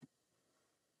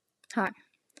Hi,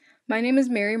 my name is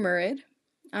Mary Murrid.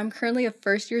 I'm currently a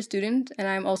first year student and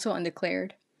I'm also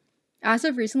undeclared. As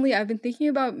of recently, I've been thinking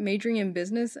about majoring in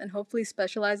business and hopefully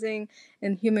specializing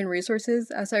in human resources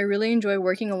as I really enjoy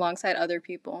working alongside other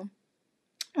people.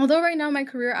 Although right now my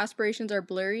career aspirations are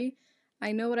blurry,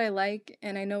 I know what I like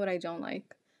and I know what I don't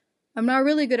like. I'm not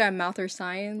really good at math or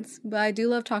science, but I do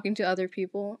love talking to other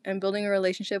people and building a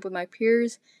relationship with my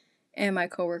peers and my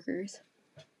coworkers.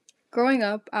 Growing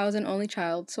up, I was an only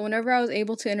child, so whenever I was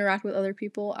able to interact with other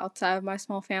people outside of my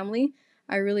small family,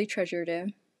 I really treasured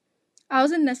it. I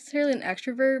wasn't necessarily an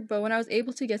extrovert, but when I was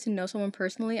able to get to know someone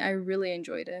personally, I really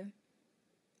enjoyed it.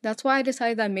 That's why I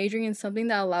decided that majoring in something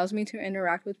that allows me to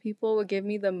interact with people would give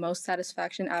me the most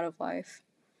satisfaction out of life.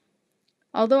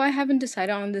 Although I haven't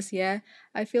decided on this yet,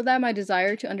 I feel that my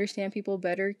desire to understand people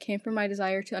better came from my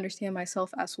desire to understand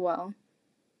myself as well.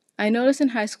 I noticed in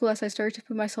high school as I started to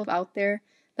put myself out there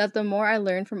that the more I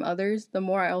learned from others, the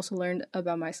more I also learned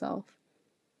about myself.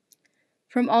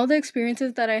 From all the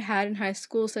experiences that I had in high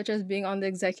school, such as being on the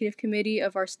executive committee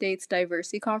of our state's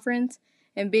diversity conference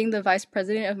and being the vice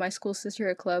president of my school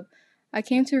sisterhood club, I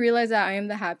came to realize that I am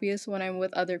the happiest when I'm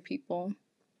with other people.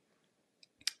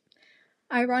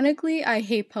 Ironically, I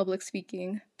hate public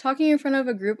speaking. Talking in front of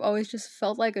a group always just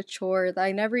felt like a chore that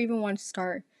I never even wanted to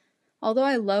start. Although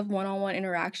I love one on one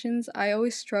interactions, I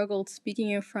always struggled speaking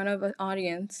in front of an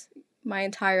audience my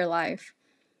entire life.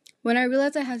 When I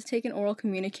realized I had to take an oral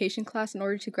communication class in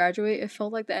order to graduate, it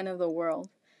felt like the end of the world.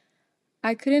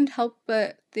 I couldn't help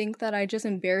but think that I just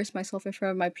embarrassed myself in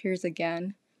front of my peers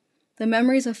again. The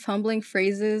memories of fumbling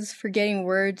phrases, forgetting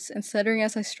words, and stuttering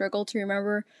as I struggled to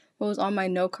remember what was on my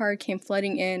note card came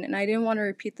flooding in, and I didn't want to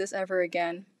repeat this ever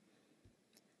again.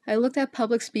 I looked at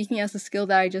public speaking as a skill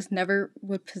that I just never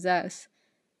would possess.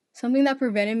 Something that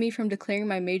prevented me from declaring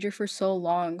my major for so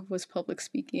long was public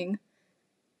speaking.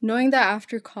 Knowing that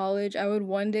after college I would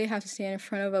one day have to stand in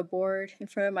front of a board, in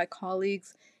front of my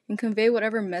colleagues, and convey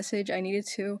whatever message I needed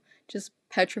to just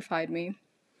petrified me.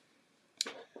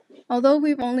 Although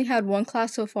we've only had one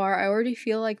class so far, I already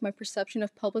feel like my perception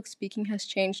of public speaking has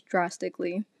changed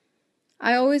drastically.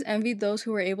 I always envied those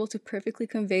who were able to perfectly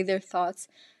convey their thoughts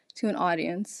to an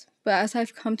audience, but as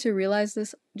I've come to realize,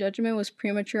 this judgment was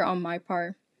premature on my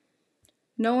part.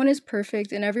 No one is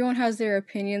perfect, and everyone has their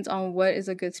opinions on what is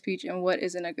a good speech and what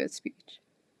isn't a good speech.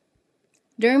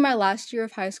 During my last year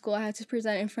of high school, I had to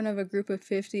present in front of a group of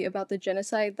 50 about the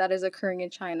genocide that is occurring in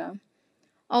China.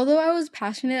 Although I was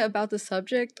passionate about the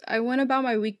subject, I went about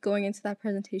my week going into that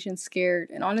presentation scared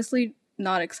and honestly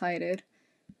not excited.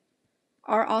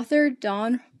 Our author,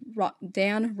 Dan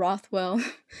Rothwell,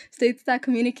 states that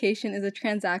communication is a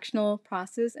transactional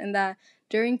process and that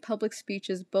during public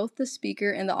speeches, both the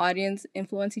speaker and the audience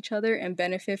influence each other and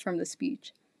benefit from the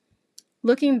speech.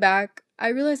 Looking back, I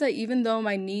realized that even though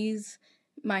my knees,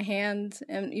 my hands,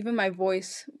 and even my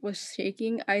voice was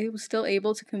shaking, I was still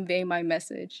able to convey my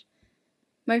message.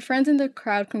 My friends in the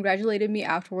crowd congratulated me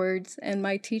afterwards, and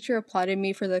my teacher applauded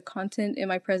me for the content in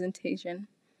my presentation.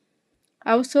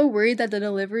 I was so worried that the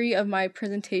delivery of my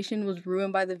presentation was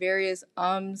ruined by the various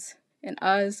ums and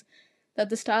uhs, that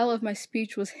the style of my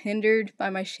speech was hindered by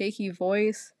my shaky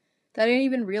voice, that I didn't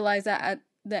even realize that at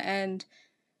the end,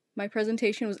 my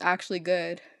presentation was actually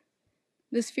good.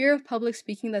 This fear of public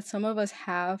speaking that some of us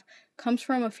have comes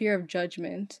from a fear of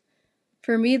judgment.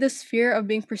 For me, this fear of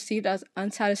being perceived as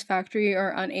unsatisfactory or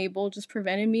unable just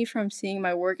prevented me from seeing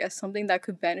my work as something that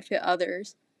could benefit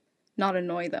others, not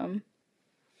annoy them.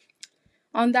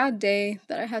 On that day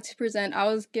that I had to present, I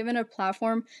was given a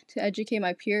platform to educate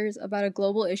my peers about a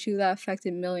global issue that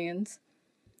affected millions.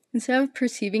 Instead of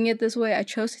perceiving it this way, I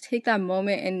chose to take that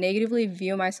moment and negatively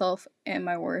view myself and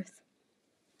my worth.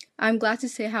 I'm glad to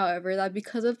say, however, that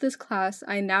because of this class,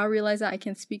 I now realize that I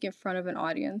can speak in front of an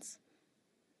audience.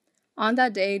 On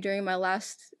that day, during my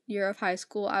last year of high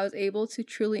school, I was able to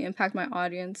truly impact my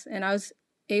audience, and I was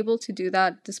able to do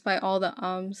that despite all the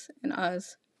ums and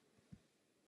uhs.